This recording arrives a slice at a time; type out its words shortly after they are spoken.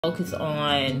focus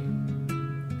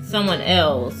on someone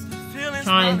else,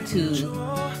 trying to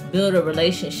build a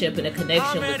relationship and a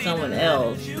connection with someone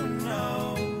else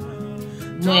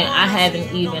when I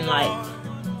haven't even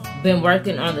like been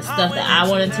working on the stuff that I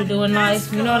wanted to do in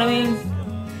life, you know what I mean?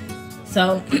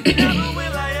 So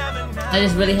I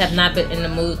just really have not been in the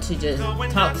mood to just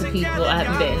talk to people. I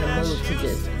haven't been in the mood to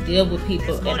just deal with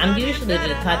people, and I'm usually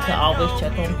the type to always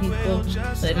check on people,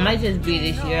 so it might just be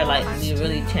this year like we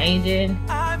really changing,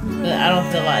 but I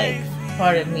don't feel like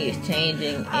part of me is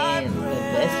changing in the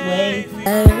best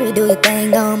way. Do your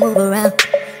thing, don't move around.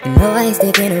 You know I ain't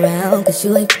sticking around, cause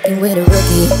you ain't fucking with a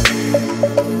rookie.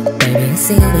 Baby, I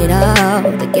seen it all,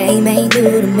 the game ain't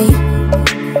new to me.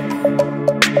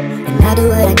 And I do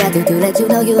what I got to let you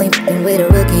know you ain't fucking with a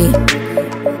rookie.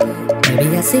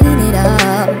 Baby, I seen it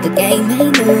all, the game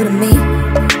ain't new to me.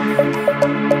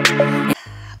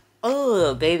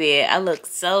 Oh, baby, I look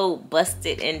so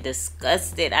busted and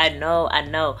disgusted. I know.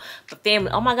 But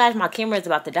family, oh my gosh, my camera is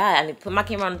about to die. I need to put my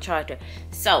camera on the charger.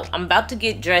 So I'm about to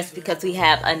get dressed because we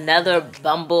have another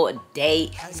Bumble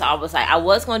date. So I was like, I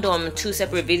was going to do them in 2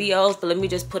 separate videos, but let me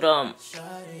just put them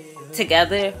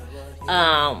together.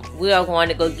 We are going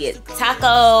to go get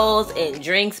tacos and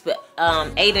drinks, but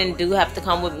Aiden do have to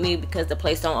come with me because the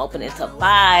place don't open until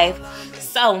 5.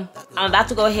 So I'm about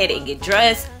to go ahead and get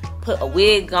dressed, put a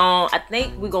wig on. I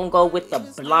think we're gonna go with the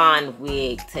blonde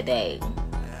wig today.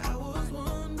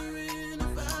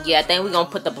 Yeah, I think we're gonna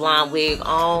put the blonde wig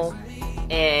on,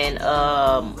 and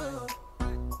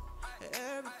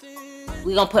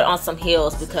we're gonna put on some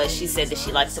heels because she said that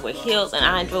she likes to wear heels and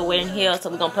I enjoy wearing heels. So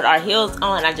we're gonna put our heels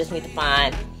on, and I just need to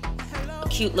find a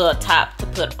cute little top to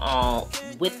put on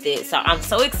with it. So I'm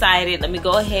so excited. Let me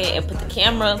go ahead and put the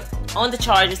camera on the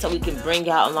charger so we can bring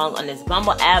y'all along on this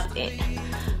Bumble app. And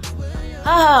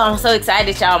I'm so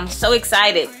excited, y'all. I'm so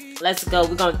excited. Let's go.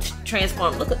 We're gonna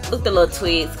transform. Look the little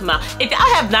twigs come out. If y'all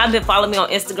have not been following me on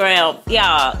Instagram,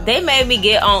 y'all, they made me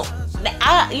get on.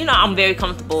 You know I'm very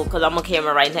comfortable because I'm on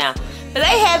camera right now. But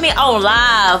they had me on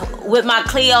live with my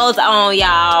Cleos on,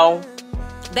 y'all.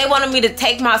 They wanted me to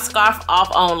take my scarf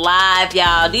off on live,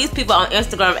 y'all. These people on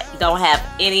Instagram don't have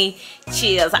any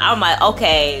chills. I'm like,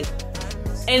 okay.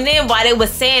 And then while they were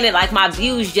saying it, like my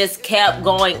views just kept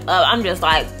going up. I'm just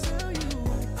like,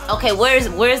 okay, where's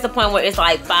the point where it's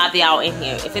like 5 y'all in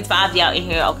here? If it's 5 y'all in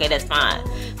here, okay, that's fine.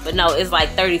 But no, it's like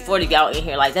 30, 40 y'all in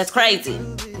here. Like, that's crazy.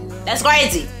 That's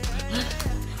crazy.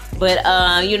 But,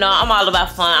 you know, I'm all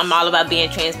about fun. I'm all about being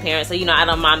transparent. So, you know, I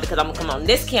don't mind because I'm going to come on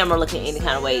this camera looking any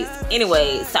kind of ways.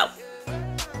 Anyway, so.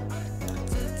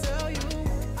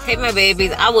 Hey, my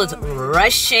babies. I was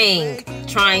rushing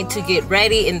trying to get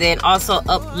ready and then also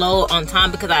upload on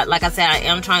time because, like I said, I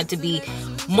am trying to be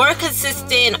more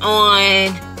consistent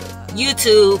on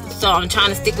YouTube. So, I'm trying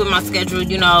to stick with my schedule,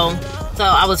 you know. So,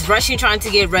 I was rushing trying to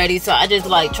get ready. So, I just,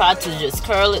 like, tried to just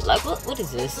curl it. Like, what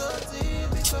is this?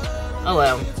 Oh,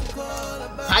 well.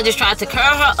 I just tried to curl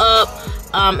her up,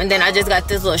 and then I just got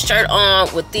this little shirt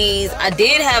on with these. I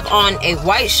did have on a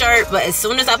white shirt, but as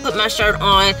soon as I put my shirt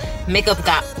on, makeup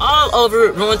got all over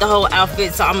it, ruined the whole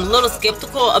outfit. So I'm a little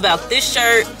skeptical about this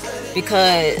shirt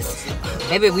because,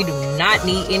 baby, we do not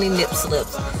need any nip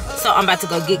slips. So I'm about to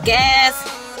go get gas,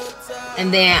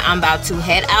 and then I'm about to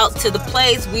head out to the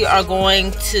place. We are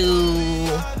going to,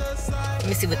 let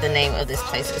me see what the name of this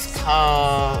place is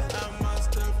called.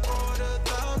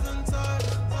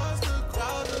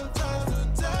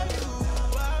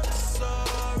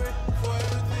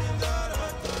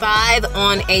 5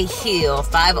 on a Hill.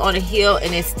 5 on a Hill,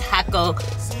 and it's Taco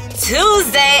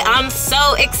Tuesday. I'm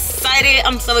so excited.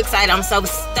 I'm so excited. I'm so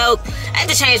stoked. I had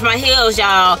to change my heels,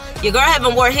 y'all. Your girl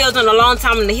haven't wore heels in a long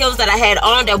time, and the heels that I had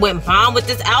on that went bomb with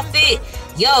this outfit,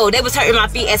 yo, they was hurting my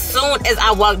feet as soon as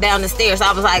I walked down the stairs. So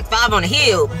I was like, 5 on a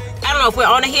Hill. I don't know if we're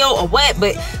on a hill or what,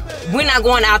 but we're not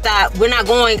going outside. We're not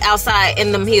going outside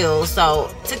in them heels.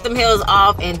 So took them heels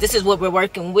off, and this is what we're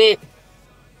working with.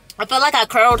 I feel like I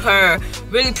curled her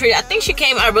really pretty. I think she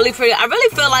came out really pretty. I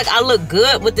really feel like I look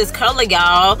good with this color,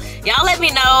 y'all. Y'all let me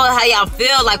know how y'all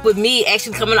feel like with me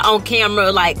actually coming on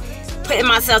camera, like putting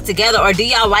myself together. Or do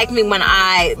y'all like me when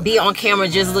I be on camera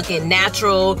just looking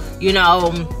natural, you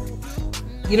know,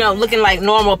 looking like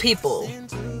normal people?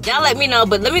 Y'all let me know.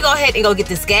 But let me go ahead and go get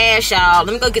this gas, y'all.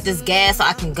 Let me go get this gas so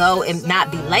I can go and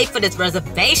not be late for this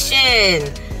reservation.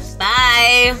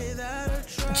 Bye.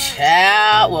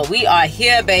 Child, well, we are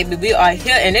here, baby. We are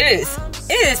here, and it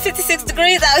is 56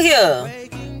 degrees out here.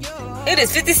 It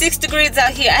is 56 degrees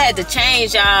out here. I had to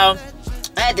change, y'all.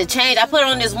 I put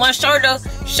on this one shoulder,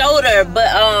 but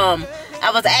I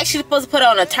was actually supposed to put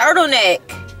on a turtleneck.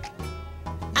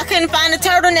 I couldn't find the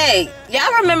turtleneck.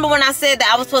 Y'all remember when I said that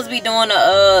I was supposed to be doing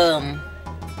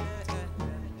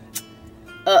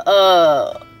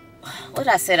what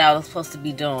I said I was supposed to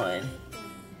be doing?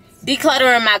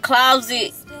 Decluttering my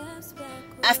closet.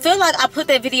 I feel like I put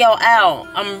that video out.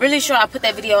 I'm really sure I put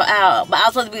that video out. But I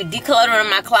was supposed to be decluttering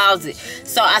my closet.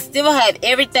 So I still have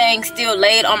everything still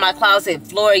laid on my closet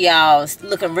floor, y'all.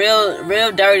 Looking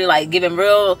real dirty. Like giving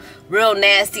real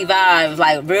nasty vibes.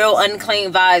 Like real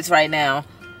unclean vibes right now.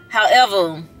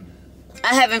 However,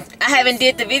 I haven't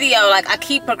did the video. Like I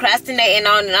keep procrastinating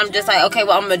on it. I'm just like, okay,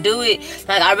 well I'm gonna do it.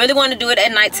 Like I really want to do it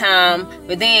at nighttime.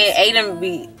 But then Aiden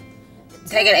be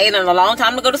taking Aiden a long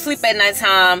time to go to sleep at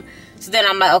nighttime. So then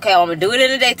I'm like, okay, I'm going to do it in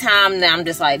the daytime. And then I'm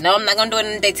just like, no, I'm not going to do it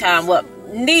in the daytime. Well,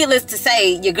 needless to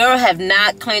say, your girl have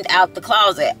not cleaned out the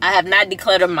closet. I have not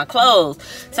decluttered my clothes.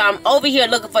 So I'm over here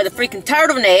looking for the freaking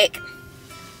turtleneck.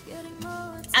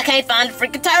 I can't find the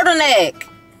freaking turtleneck.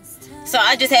 So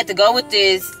I just had to go with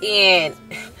this. And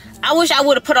I wish I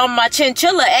would have put on my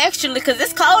chinchilla, actually, because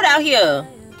it's cold out here.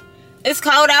 It's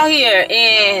cold out here.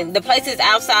 And the place is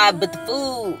outside, but the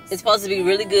food is supposed to be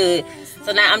really good.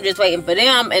 So now I'm just waiting for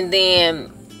them, and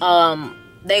then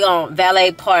they gonna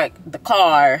valet park the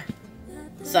car.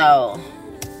 So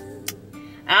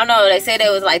I don't know. They said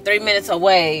it was like 3 minutes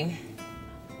away.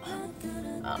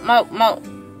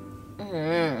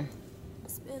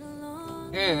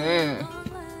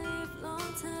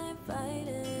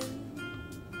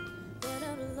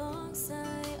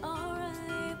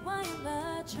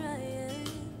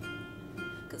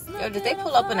 Yo, did they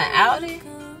pull up in an Audi?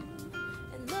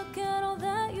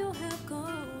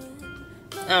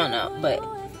 I don't know, but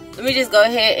let me just go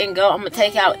ahead and go. I'm gonna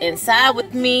take out inside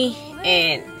with me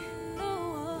and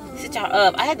sit y'all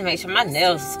up. I had to make sure my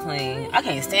nails is clean. I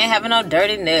can't stand having no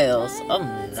dirty nails. Oh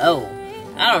no,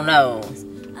 I don't know.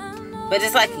 But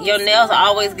it's like your nails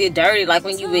always get dirty, like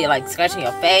when you be like scratching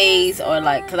your face or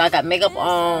like, cause I got makeup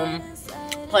on,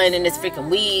 playing in this freaking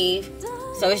weave.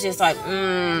 So it's just like,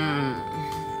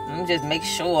 let me just make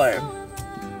sure.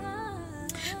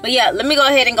 But yeah, let me go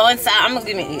ahead and go inside. I'm going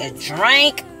to give me a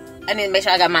drink. I need to make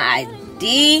sure I got my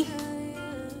ID.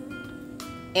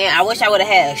 And I wish I would have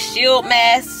had a shield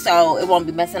mask so it won't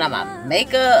be messing up my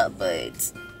makeup.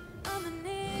 But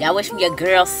y'all wish your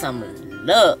girl some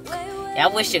luck.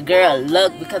 Y'all wish your girl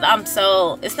luck because I'm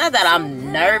so... It's not that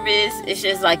I'm nervous. It's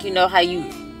just like, you know how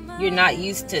you're not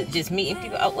used to just meeting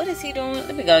people. Oh, what is he doing?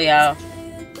 Let me go, y'all.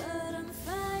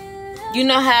 You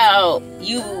know how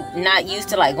you not used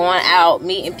to like going out,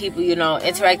 meeting people, you know,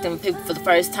 interacting with people for the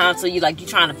first time. So you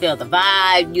trying to feel the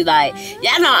vibe. You like,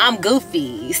 y'all know I'm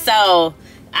goofy. So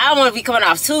I don't want to be coming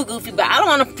off too goofy, but I don't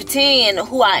want to pretend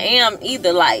who I am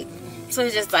either. Like, so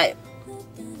it's just like,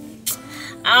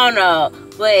 I don't know.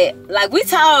 But like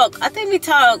I think we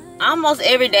talk almost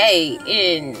every day.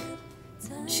 And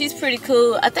she's pretty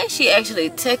cool. I think she actually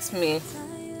texts me.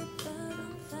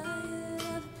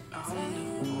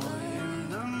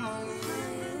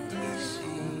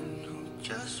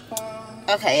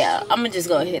 Okay, y'all. I'm gonna just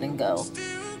go ahead and go.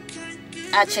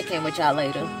 I'll check in with y'all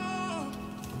later.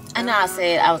 I know I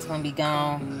said I was gonna be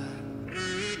gone.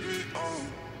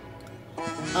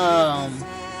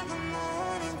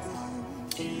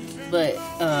 But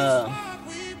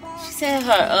she said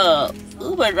her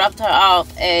Uber dropped her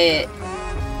off at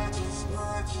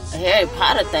a Harry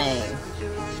Potter thing.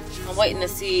 I'm waiting to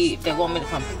see if they want me to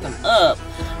come pick them up.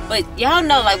 But y'all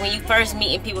know, like when you first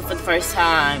meeting people for the first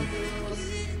time,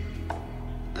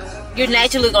 you're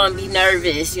naturally gonna be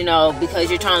nervous, you know, because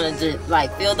you're trying to like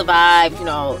feel the vibe, you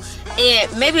know.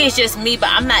 And maybe it's just me, but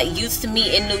I'm not used to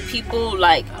meeting new people.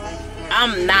 Like,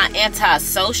 I'm not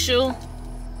antisocial.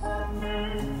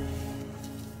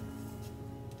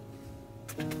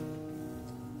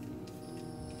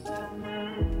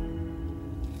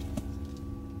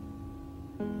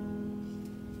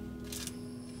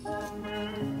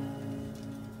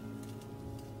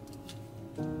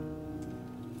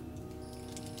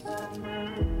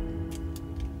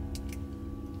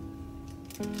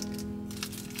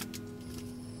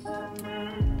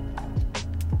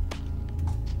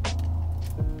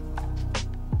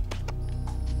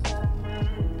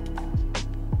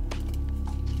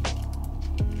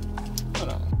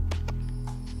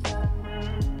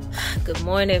 Good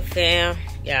morning, fam.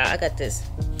 Yeah, I got this.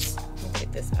 Let me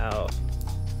take this out.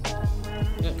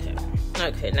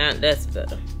 Okay, now that's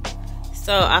better.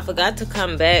 So I forgot to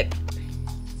come back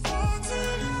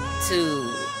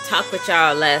to talk with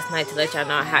y'all last night to let y'all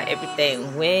know how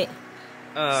everything went.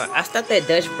 I stopped at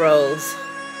Dutch Bros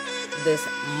this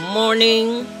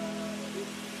morning.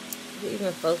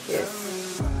 Even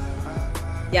focus,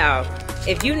 y'all.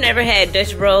 If you never had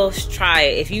Dutch Bros, try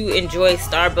it. If you enjoy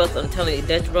Starbucks, I'm telling you,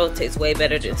 Dutch Bros tastes way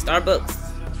better than Starbucks.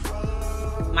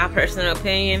 My personal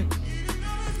opinion.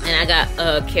 And I got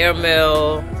a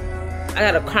caramel. I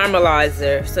got a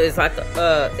caramelizer, so it's like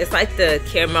the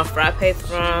caramel frappe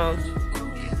from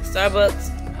Starbucks.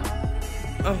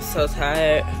 I'm so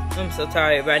tired.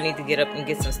 But I need to get up and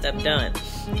get some stuff done.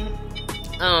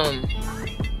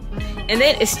 And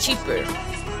then it's cheaper.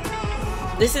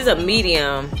 This is a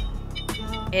medium,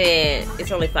 and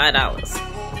it's only $5.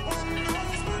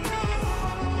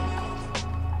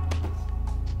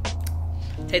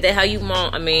 Take that how you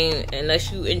want. I mean,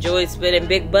 unless you enjoy spending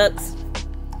big bucks,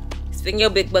 spend your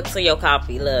big bucks on your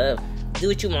coffee, love. Do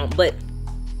what you want. But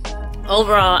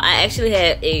overall, I actually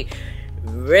had a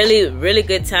really, really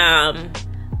good time.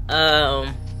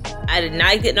 I did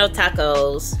not get no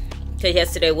tacos because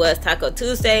yesterday was Taco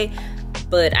Tuesday.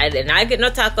 But I did not get no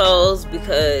tacos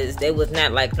because they was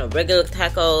not like no regular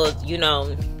tacos. You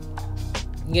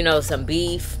know, some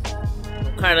beef,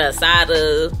 carne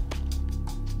asada.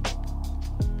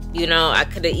 You know, I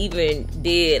could have even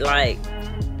did like,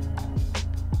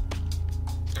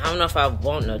 I don't know if I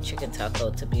want no chicken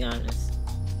taco, to be honest.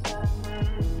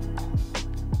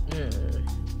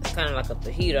 It's kind of like a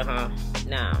fajita, huh?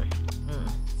 Nah.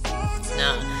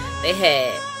 Nah. They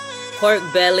had pork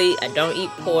belly. I don't eat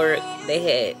pork. They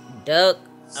had duck.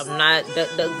 I'm not duck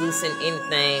goosing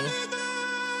anything.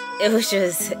 It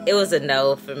was a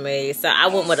no for me. So I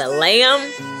went with a lamb.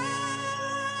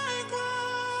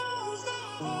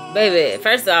 Baby,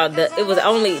 first of all, it was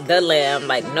only the lamb,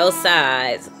 like no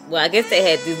sides. Well, I guess they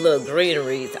had these little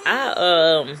greeneries.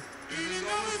 I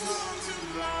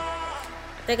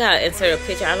think I'll insert a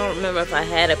picture. I don't remember if I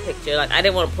had a picture. Like, I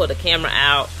didn't want to pull the camera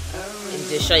out and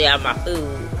just show y'all my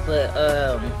food. But,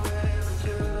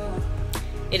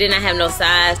 it did not have no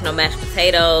sides, no mashed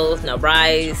potatoes, no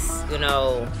rice, you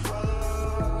know,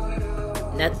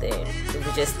 nothing. It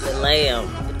was just the lamb.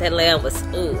 But that lamb was,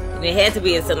 ooh. And it had to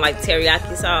be in some, like,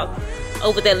 teriyaki sauce.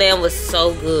 Oh, but that lamb was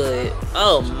so good.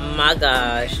 Oh, my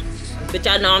gosh. But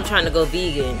y'all know I'm trying to go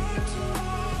vegan.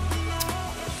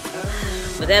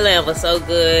 But that lamb was so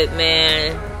good,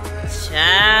 man.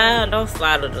 Child, don't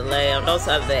slaughter the lamb. Don't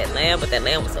slaughter that lamb. But that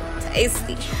lamb was so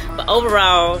tasty. But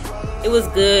overall, it was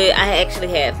good. I actually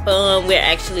had fun. We're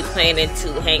actually planning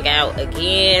to hang out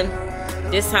again.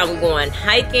 This time we're going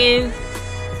hiking.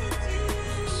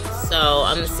 So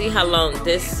I'm going to see how long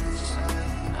this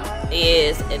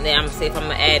is. And then I'm going to see if I'm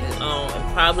going to add it on.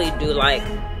 And probably do like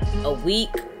a week.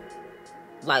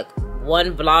 Like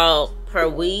one vlog per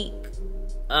week.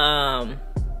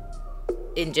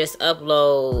 And just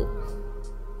upload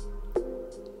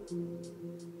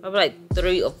probably like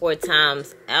 3 or 4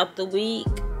 times out the week.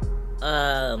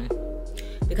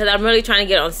 Because I'm really trying to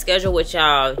get on schedule with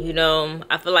y'all. You know,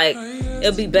 I feel like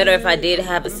it'd be better if I did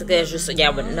have a schedule so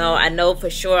y'all would know. I know for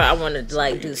sure I want to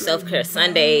like do self-care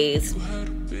Sundays,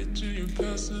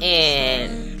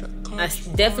 and I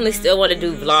definitely still want to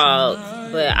do vlogs,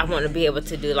 but I want to be able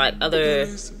to do like other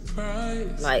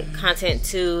like content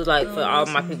too, like for all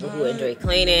my people who enjoy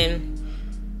cleaning.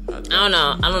 I don't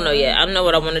know yet. I don't know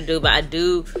what I want to do, but I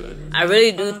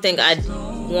really do think I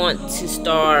want to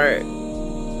start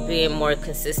being more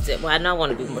consistent. Well, I know I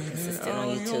want to be more consistent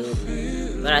on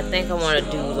YouTube, but I think I want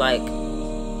to do like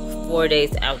 4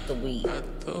 days out the week,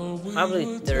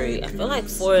 probably 3. I feel like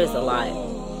 4 is a lot.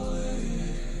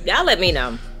 Y'all let me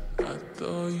know.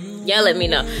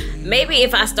 Maybe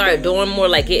if I start doing more,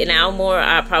 like getting out more,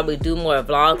 I'll probably do more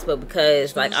vlogs. But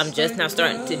because like I'm just now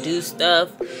starting to do stuff,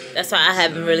 that's why I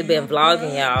haven't really been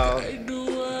vlogging, y'all.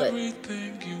 But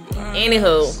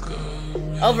anywho,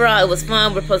 overall it was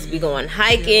fun. We're supposed to be going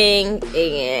hiking,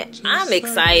 and I'm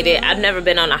excited. I've never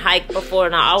been on a hike before,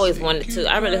 and I always wanted to.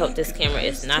 I really hope this camera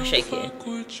is not shaking.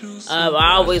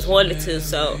 I always wanted to,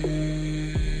 so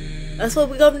that's what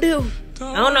we're gonna do.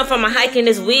 I don't know if I'm hiking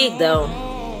this week though.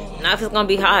 Not if it's gonna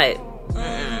be hot.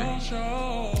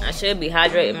 I should be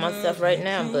hydrating myself right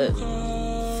now, but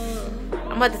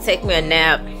I'm about to take me a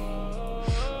nap.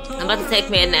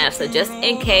 So just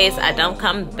in case I don't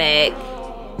come back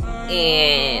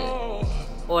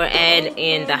or add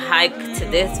in the hike to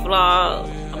this vlog,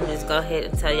 I'm gonna just go ahead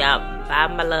and tell y'all bye,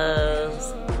 my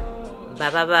loves. Bye.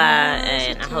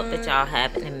 And I hope that y'all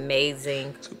have an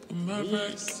amazing week.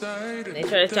 Make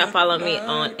sure that y'all follow me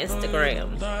on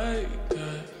Instagram.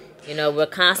 You know, we're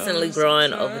constantly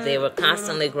growing over there.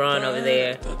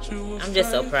 I'm just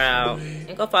so proud.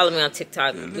 And go follow me on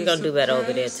TikTok. We're gonna do better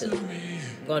over there too.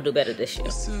 We're gonna do better this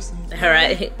year.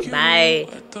 Alright, bye.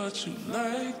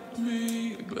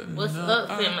 What's up,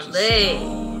 family?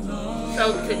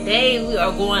 So today we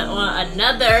are going on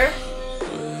another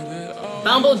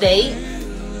Bumble date.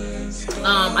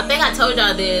 I think I told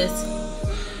y'all this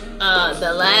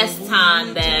the last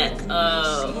time that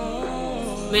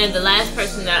the last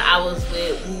person that I was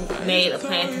with, we made a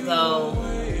plan to go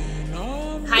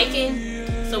hiking.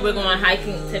 So we're going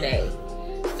hiking today.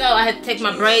 So I had to take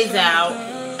my braids out.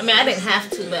 I mean, I didn't have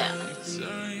to, but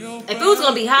if it was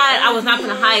gonna be hot, I was not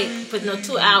gonna hike for no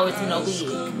 2 hours in no wig.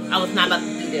 I was not about to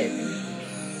do that.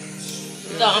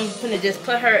 So I'm gonna just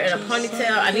put her in a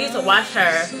ponytail. I need to wash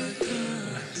her.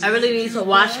 I really need to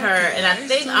wash her, and I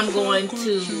think I'm going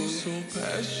to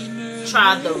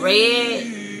try the red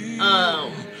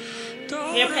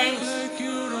hair paint.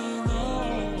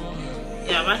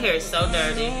 Yeah, my hair is so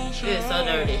dirty. It is so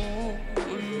dirty.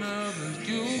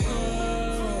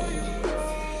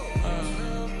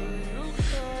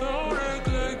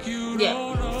 Yeah,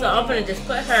 so I'm gonna just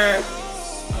put her.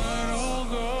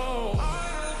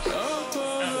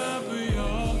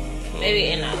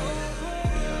 Maybe in a.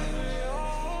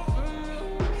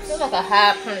 Feels like a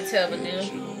high ponytail would do.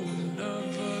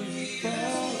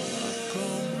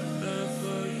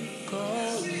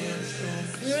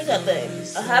 Where's that thing?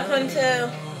 A high ponytail.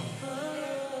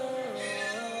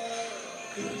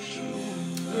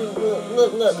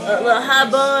 Look, a little high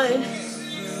bun.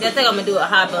 Yeah, I think I'm gonna do a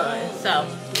high bun. So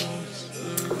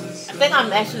I think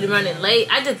I'm actually running late.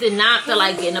 I just did not feel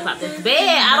like getting up out this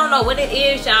bed. I don't know what it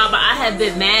is, y'all, but I have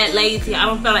been mad lazy. I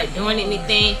don't feel like doing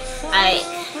anything. Like,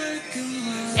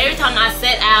 every time I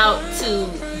set out to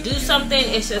do something,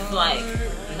 it's just like,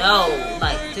 no,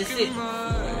 like, just sit.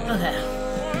 Okay.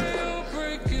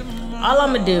 All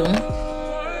I'm gonna do,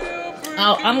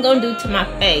 I'm gonna do to my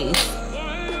face,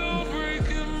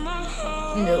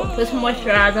 you know, put some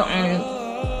moisturizer on.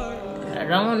 I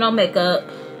don't want no makeup,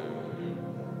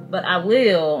 but I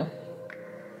will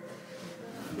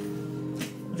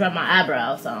drop my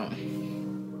eyebrows on.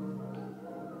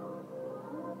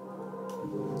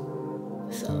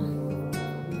 So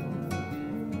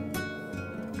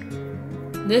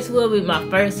this will be my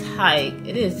first hike.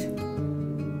 It is.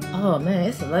 Oh man,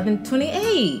 it's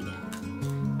 11:28.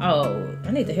 Oh,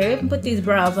 I need to hurry up and put these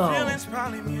brows on.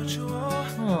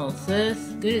 Oh, sis,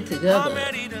 get it together.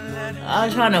 I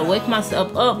was trying to wake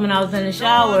myself up when I was in the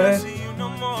shower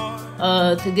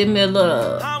to give me a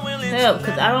little help,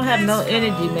 because I don't have no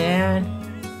energy, man.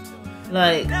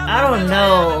 Like, I don't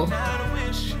know.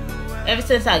 Ever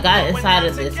since I got inside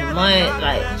of this month,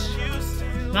 like,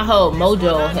 my whole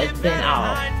mojo has been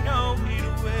off.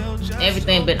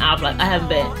 Everything been off. Like, I haven't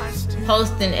been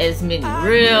posting as many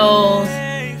reels,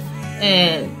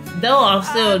 and though I'm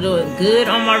still doing good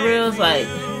on my reels, like,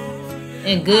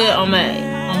 and good on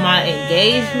my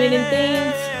engagement and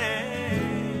things,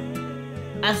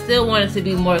 I still wanted to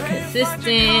be more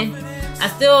consistent. I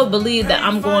still believe that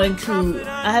I'm going to.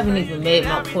 I haven't even made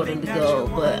my quarterly goal,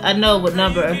 but I know what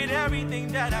number.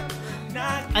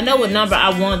 I know what number I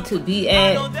want to be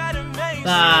at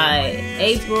by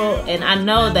April, and I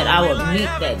know that I will meet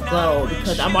that goal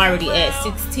because I'm already at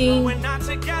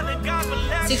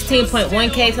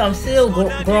 16.1K, so I'm still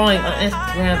growing on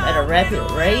Instagram at a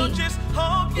rapid rate.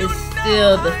 It's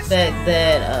still the fact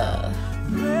that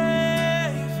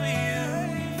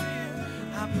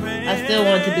I still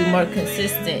want to be more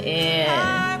consistent,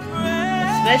 and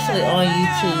especially on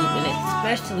YouTube and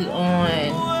especially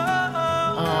on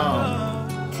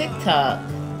TikTok.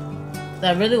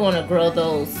 I really want to grow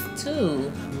those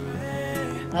too.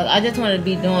 Like, I just want to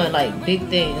be doing like big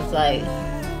things, like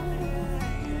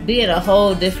be in a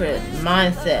whole different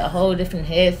mindset, a whole different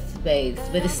headspace.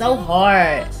 But it's so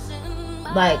hard.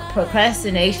 Like,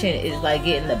 procrastination is like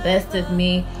getting the best of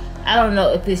me. I don't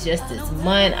know if it's just this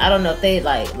month. I don't know if they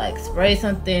like spray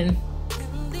something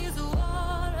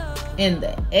in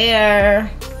the air.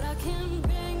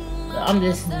 I'm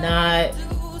just not.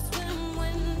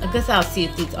 I guess I'll see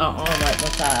if these are on right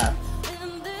once I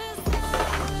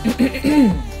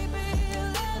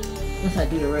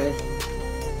do the rest.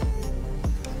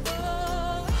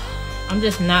 I'm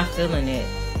just not feeling it,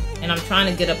 and I'm trying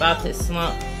to get up out this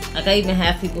slump. Like, I even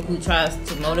have people who tries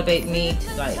to motivate me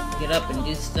to like get up and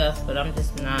do stuff, but I'm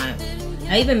just not.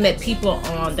 I even met people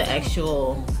on the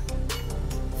actual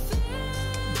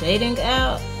dating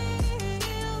app,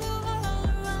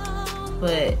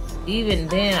 but even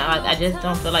then, I just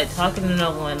don't feel like talking to no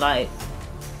one. Like,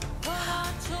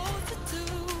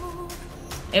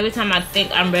 every time I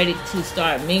think I'm ready to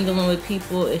start mingling with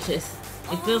people, it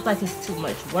feels like it's too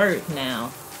much work now.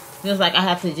 It feels like I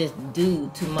have to just do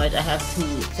too much. I have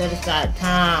to set aside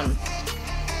time,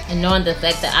 and knowing the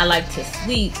fact that I like to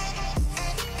sleep,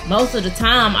 most of the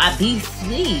time I be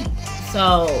asleep.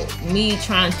 So me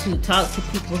trying to talk to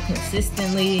people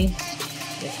consistently,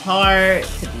 It's hard,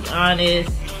 to be honest.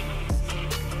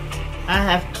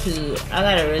 I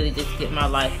gotta really just get my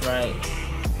life right.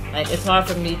 Like, it's hard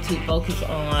for me to focus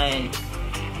on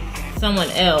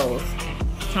someone else,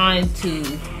 trying to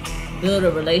build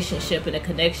a relationship and a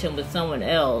connection with someone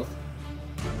else,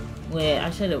 when I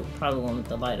should have probably went with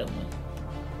the lighter one.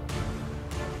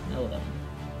 No,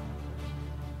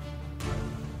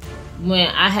 when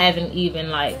I haven't even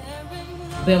like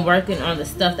been working on the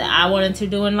stuff that I wanted to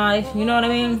do in life, you know what I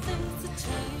mean?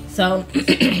 So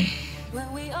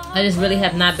I just really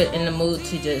have not been in the mood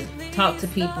to just talk to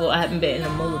people. I haven't been in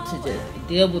the mood to just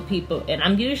deal with people, and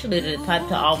I'm usually the type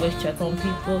to always check on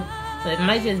people. So it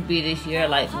might just be this year,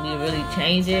 like, me really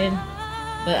changing,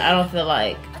 but I don't feel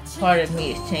like part of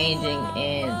me is changing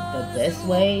in the best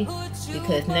way,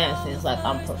 because now it seems like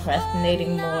I'm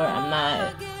procrastinating more. I'm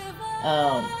not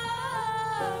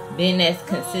being as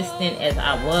consistent as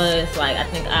I was. Like, I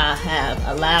think I have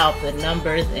allowed the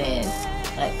numbers and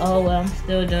like, oh well, I'm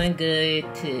still doing good,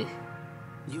 to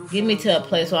get me to a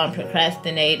place where I'm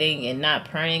procrastinating and not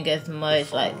praying as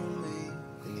much. Like,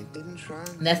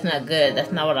 that's not good.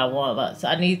 That's not what I want. Like, so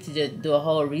I need to just do a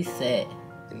whole reset.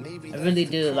 I really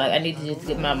do. Like, I need to just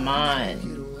get my mind.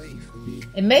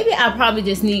 And maybe I probably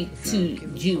just need to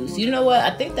juice. You know what?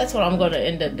 I think that's what I'm going to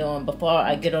end up doing before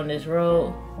I get on this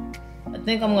road. I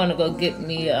think I'm going to go get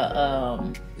me a...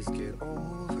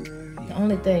 The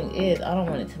only thing is, I don't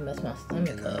want it to mess my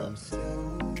stomach up.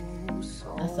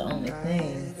 That's the only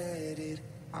thing.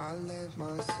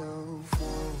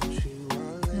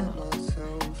 Yeah.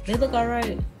 They look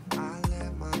alright.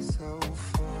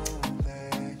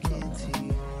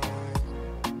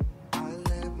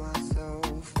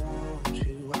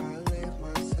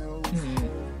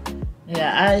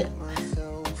 Yeah,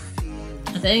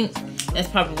 I think that's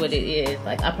probably what it is.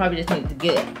 Like, I probably just need to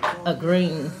get a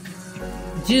green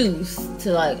juice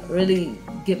to like really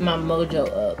get my mojo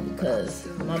up, because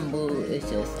my mood is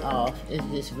just off. It's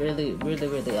just really, really,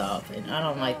 really off, and I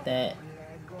don't like that,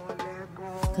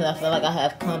 because I feel like I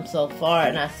have come so far,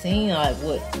 and I've seen like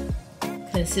what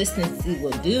consistency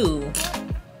will do,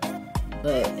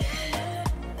 but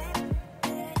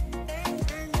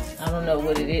I don't know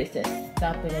what it is that's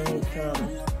stopping me from.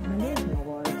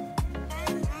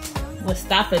 What's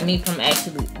stopping me from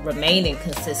actually remaining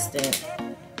consistent?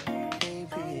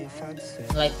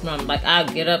 Like, from, like, I'll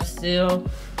get up still.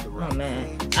 Oh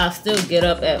man, I'll still get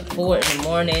up at 4 in the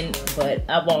morning, but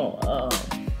I won't.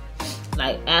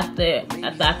 Like, after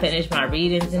I finish my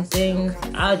readings and things,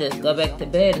 I'll just go back to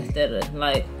bed instead of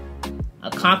like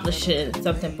accomplishing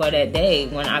something for that day,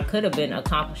 when I could have been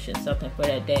accomplishing something for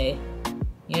that day.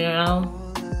 You know.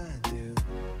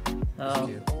 So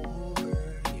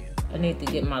I need to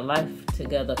get my life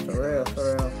together for real,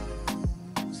 for real.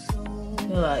 I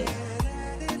feel like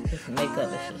this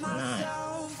makeup is just not.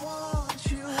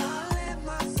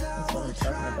 That's what I'm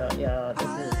talking about, y'all.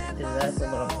 This is exactly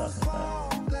what I'm talking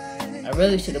about. I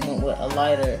really should have went with a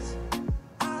lighter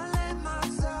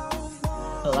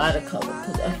color,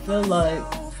 because I feel like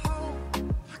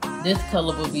this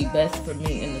color would be best for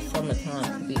me in the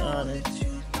summertime, to be honest.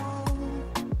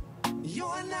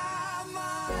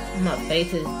 My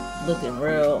face is looking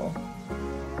real,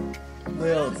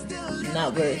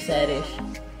 not very saddish.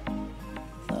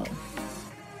 So,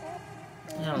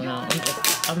 I don't know.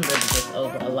 I'm really just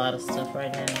over a lot of stuff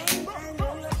right now.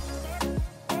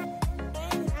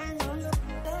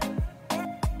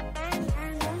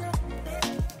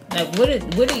 Like,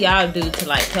 what do y'all do to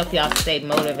like help y'all stay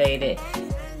motivated?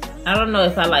 I don't know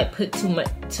if I like put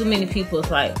too many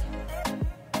people's like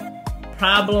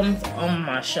problems on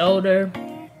my shoulder.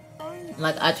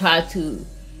 Like, I try to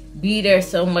be there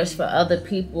so much for other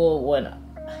people when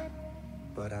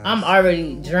I'm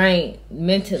already drained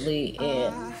mentally,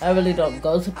 and I really don't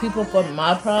go to people for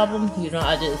my problems. You know,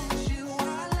 I just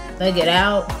thug it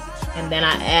out, and then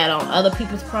I add on other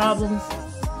people's problems.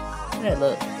 Hey,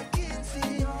 look.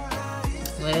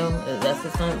 Well,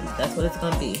 that's what it's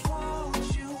gonna be.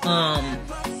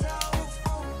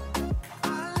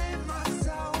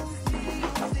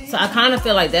 So I kind of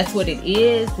feel like that's what it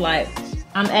is. Like,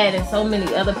 I'm adding so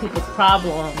many other people's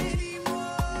problems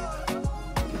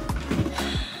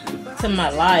to my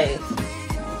life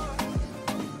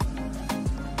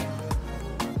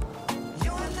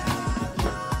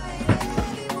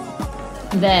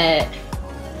that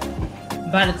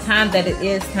by the time that it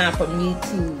is time for me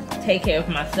to take care of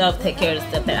myself, take care of the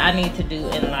stuff that I need to do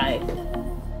in life,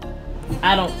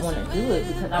 I don't want to do it,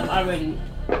 because I'm already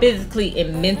physically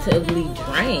and mentally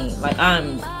drained. Like,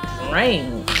 I'm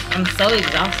drained. I'm so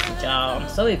exhausted, y'all. I'm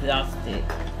so exhausted.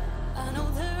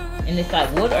 And it's like,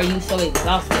 what are you so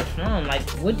exhausted from? Like,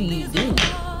 what do you do?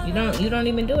 You don't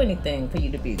even do anything for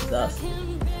you to be exhausted.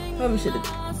 Probably should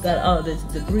have got all this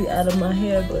debris out of my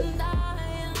hair, but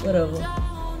whatever.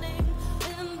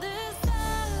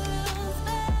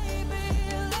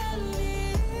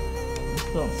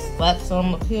 Just gonna slap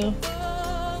some up here.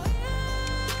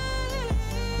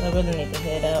 I really need to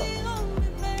head out.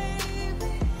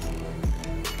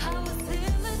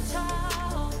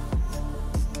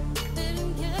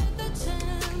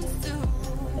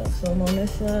 Got some on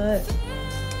this side.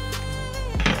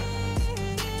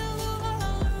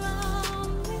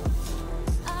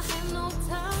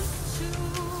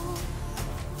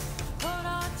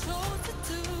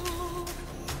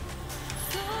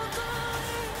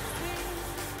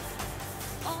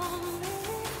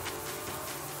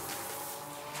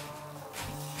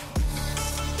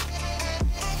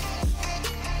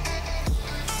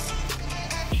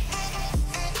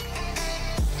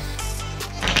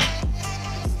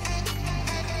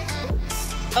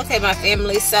 Okay, my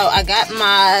family, so I got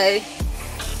my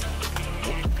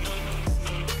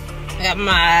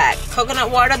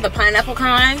coconut water, the pineapple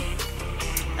kind.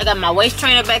 I got my waist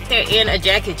trainer back there and a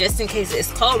jacket just in case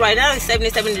it's cold. Right now it's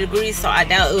 77 degrees, so I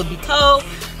doubt it will be cold,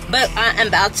 but I am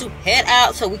about to head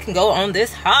out so we can go on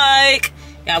this hike.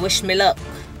 Y'all wish me luck.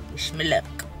 Wish me luck.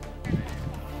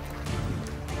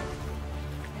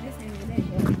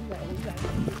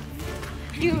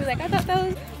 You was like, I thought that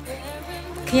was...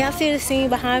 Can y'all see the scene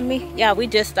behind me? Yeah, we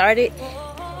just started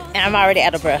and I'm already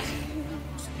out of breath.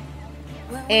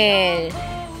 And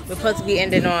we're supposed to be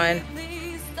ending on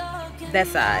that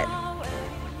side.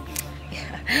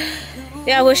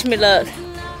 Yeah, wish me luck.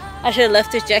 I should have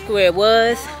left this jacket where it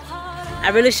was. I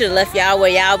really should have left y'all where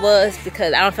y'all was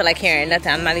because I don't feel like carrying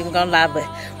nothing. I'm not even gonna lie, but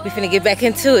we finna get back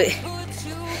into it.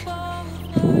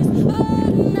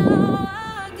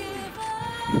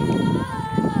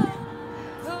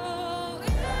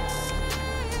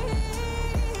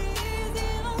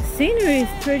 Scenery is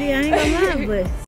pretty, I ain't gonna lie, but